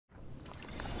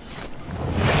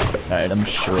Alright, I'm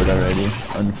short already.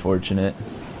 Unfortunate.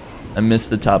 I missed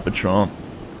the top of Trump.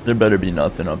 There better be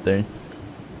nothing up there.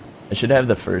 I should have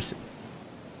the first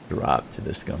drop to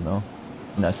this gun though.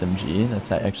 An SMG. That's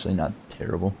actually not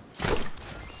terrible.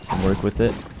 Can work with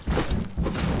it.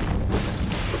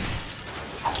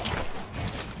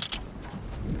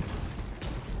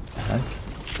 Heck.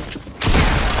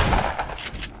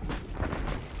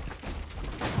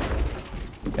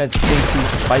 That thinks he's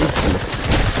spicy.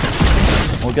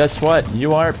 Well, guess what?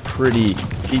 You are pretty.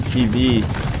 PTV.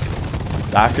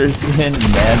 Doctor skin.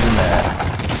 Imagine that.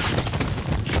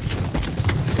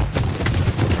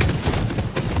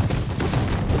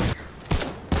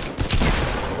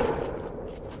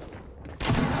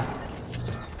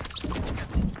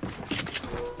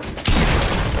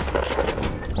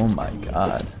 Oh my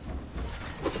god.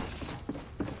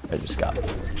 I just got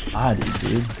bodied,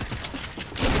 dude.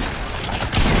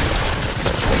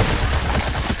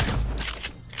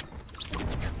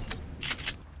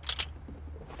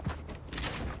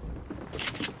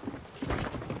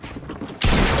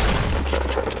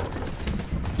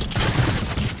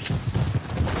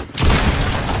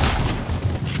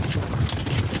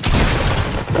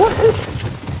 What?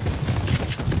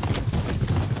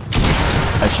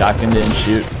 My shotgun didn't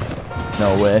shoot.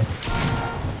 No way.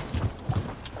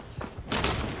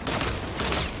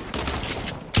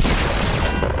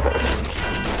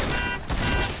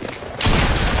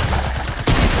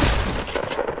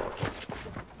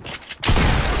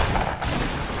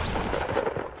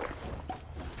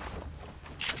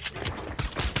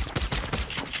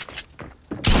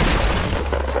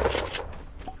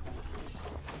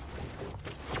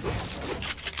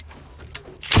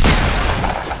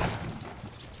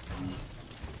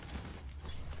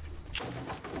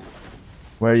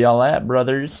 Where y'all at,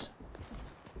 brothers?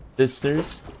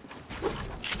 Sisters?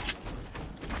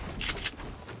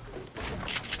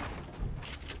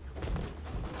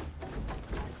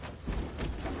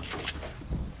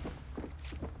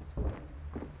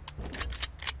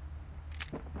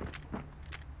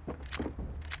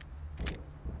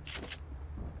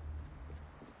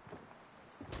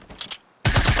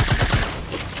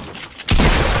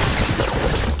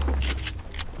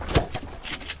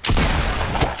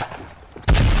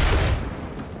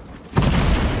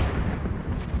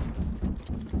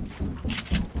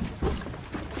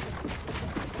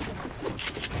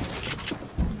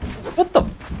 What the?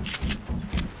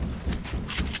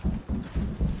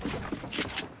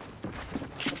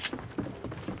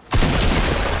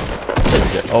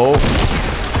 Oh.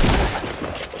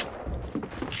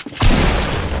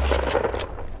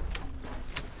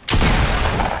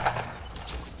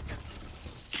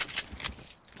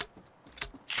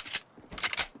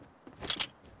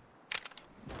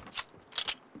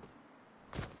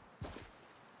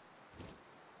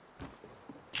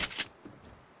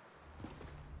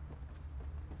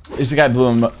 This guy blew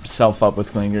himself up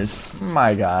with clingers.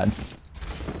 My god.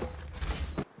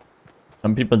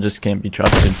 Some people just can't be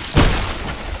trusted.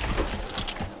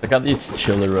 Look how these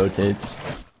chiller rotates.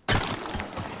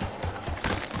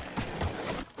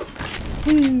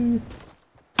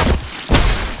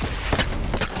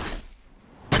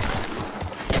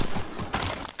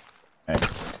 Alright,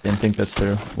 didn't think this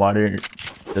through. Water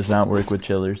does not work with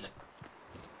chillers.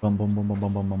 Boom, boom, boom, boom,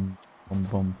 boom, boom, boom, boom,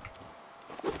 boom.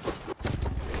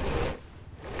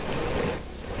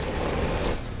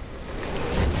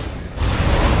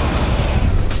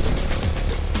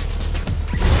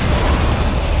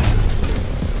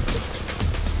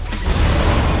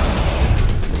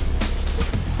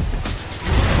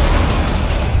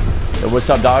 Yo, what's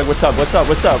up, dog? What's up? What's up?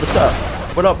 What's up? What's up?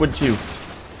 What up with you?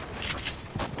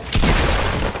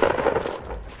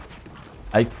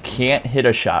 I can't hit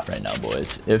a shot right now,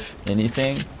 boys. If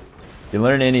anything, you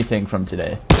learn anything from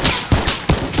today.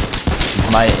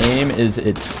 My aim is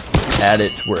at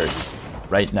its worst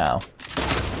right now.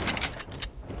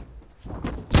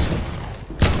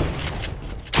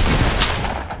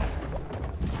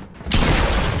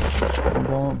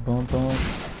 Boom, boom, boom.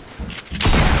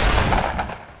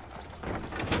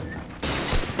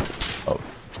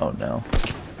 Oh no.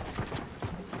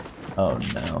 Oh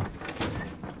no.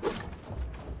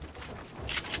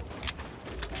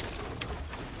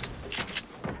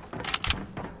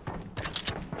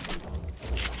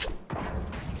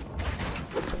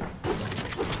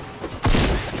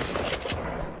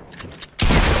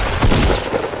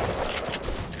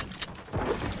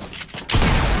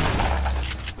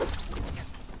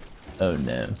 Oh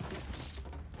no.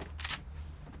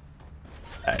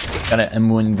 Alright, got an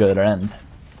M1 good end.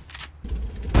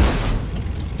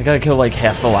 I gotta kill like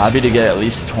half the lobby to get at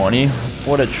least 20.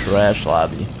 What a trash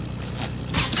lobby.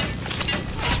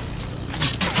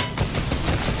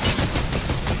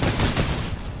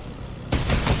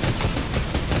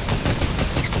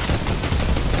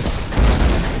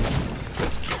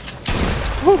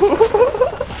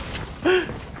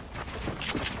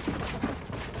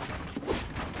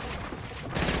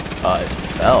 It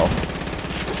fell.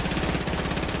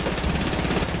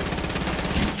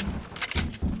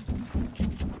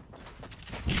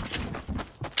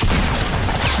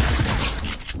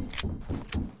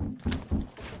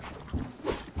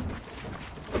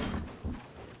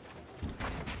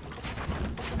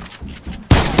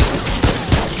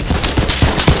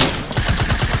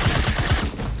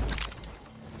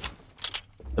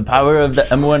 The power of the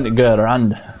M1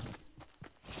 Garand.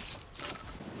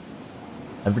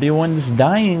 Everyone's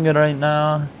dying right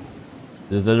now.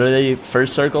 There's literally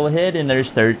first circle hit and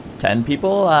there's 10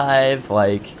 people alive.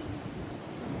 Like,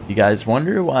 you guys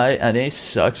wonder why NA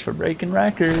sucks for breaking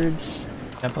records.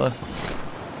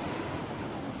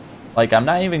 Like, I'm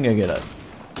not even gonna get a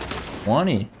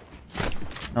 20.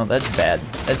 No, that's bad.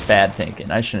 That's bad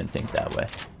thinking. I shouldn't think that way.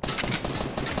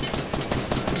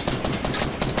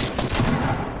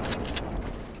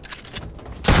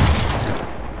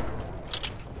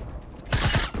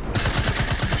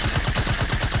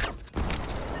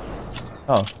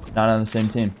 Oh, not on the same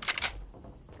team.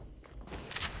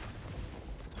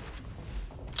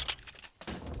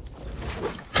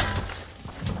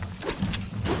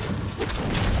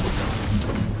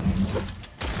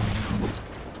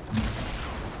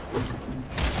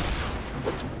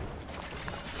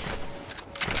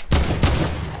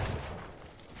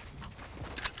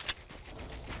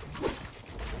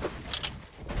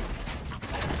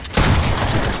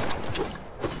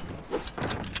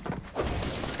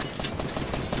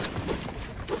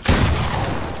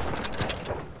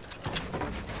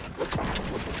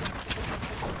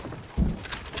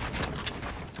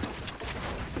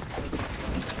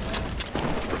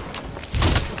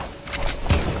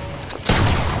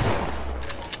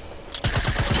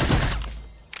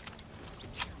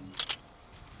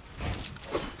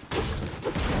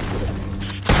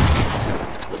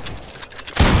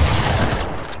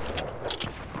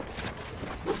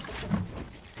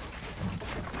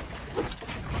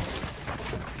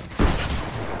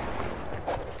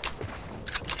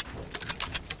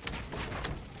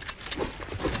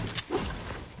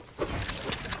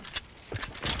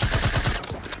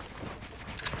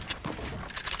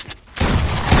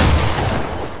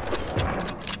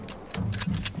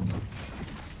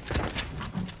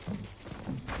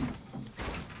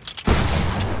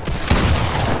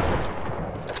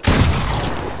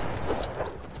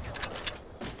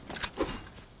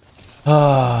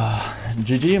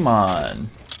 GG, man.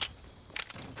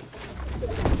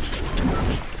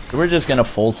 So we're just gonna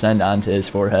full send onto his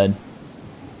forehead.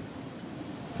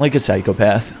 Like a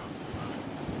psychopath.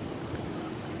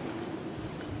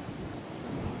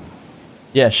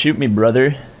 Yeah, shoot me,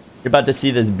 brother. You're about to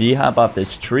see this bee hop off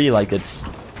this tree like it's...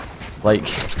 Like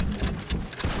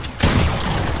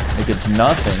it's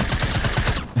nothing.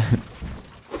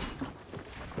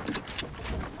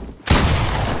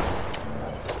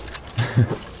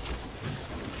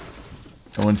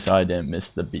 Someone saw I didn't miss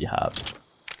the bee hop.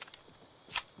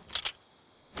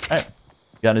 Alright,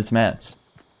 got its mats.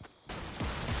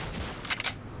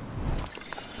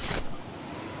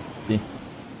 See?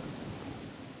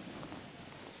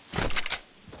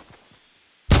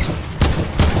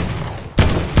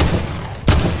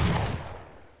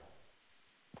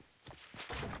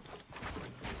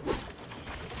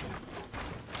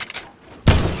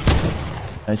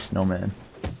 Nice snowman.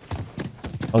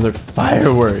 Oh, they're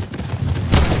fireworks.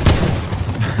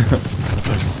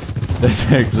 That's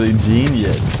actually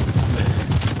genius.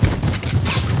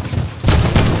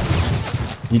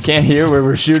 You can't hear where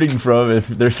we're shooting from if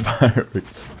there's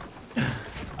fireworks.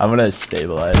 I'm gonna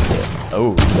stabilize it.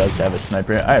 Oh, he does have a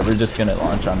sniper. Alright, we're just gonna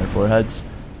launch on their foreheads.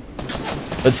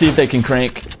 Let's see if they can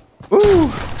crank. Woo!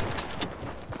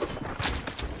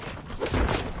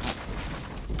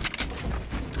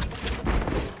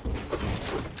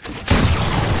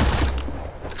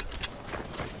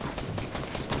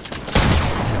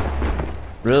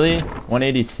 Really?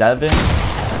 187?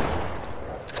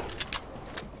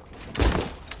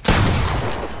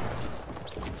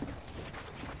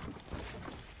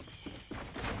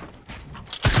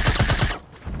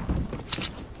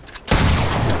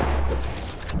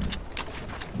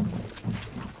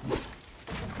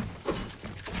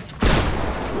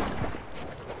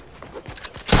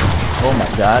 Oh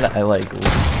my god, I like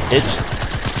itched.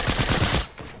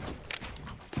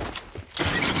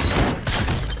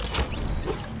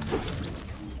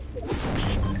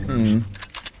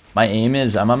 My aim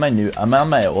is I'm on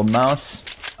my old mouse.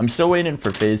 I'm still waiting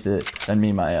for FaZe to send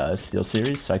me my Steel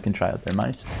series so I can try out their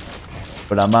mice.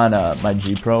 But I'm on my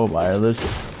G Pro wireless.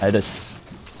 I had to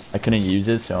I couldn't use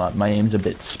it, so my aim's a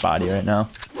bit spotty right now.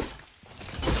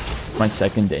 My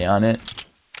second day on it.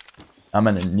 I'm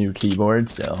on a new keyboard,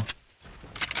 so.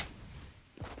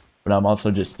 But I'm also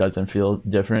just doesn't feel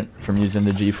different from using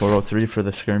the G403 for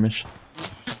the skirmish.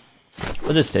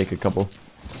 I'll just take a couple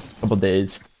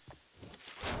days.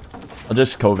 I'll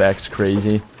just Kovacs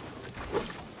crazy.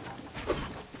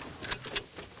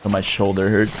 So my shoulder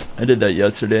hurts. I did that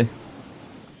yesterday.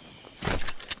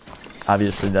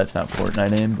 Obviously that's not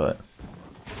Fortnite aim, but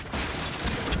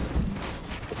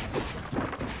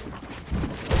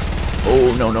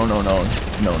oh no.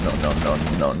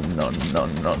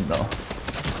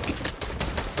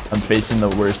 I'm facing the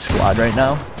worst squad right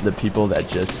now. The people that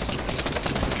just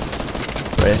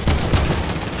right.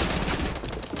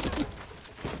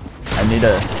 I need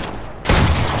a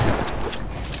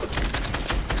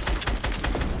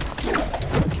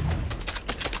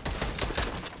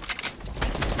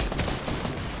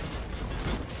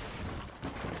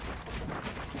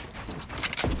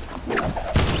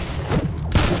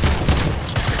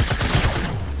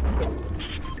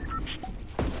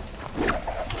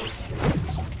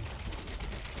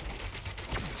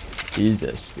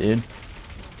Jesus, dude.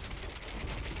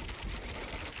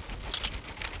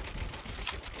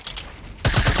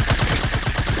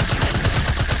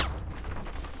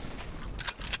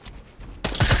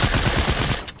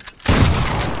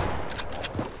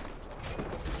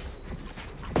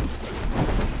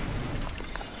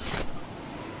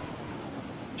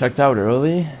 Checked out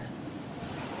early.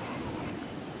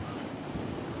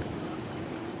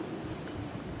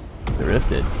 They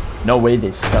rifted. No way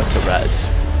they stuck the res.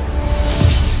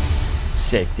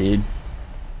 Sick, dude.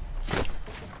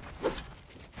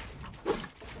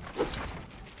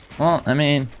 Well, I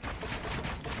mean,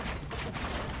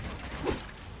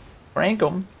 rank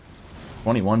 'em.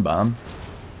 21 bomb.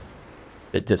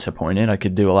 Bit disappointed. I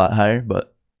could do a lot higher,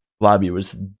 but lobby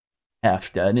was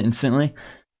half dead instantly.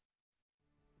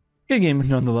 Good game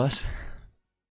nonetheless.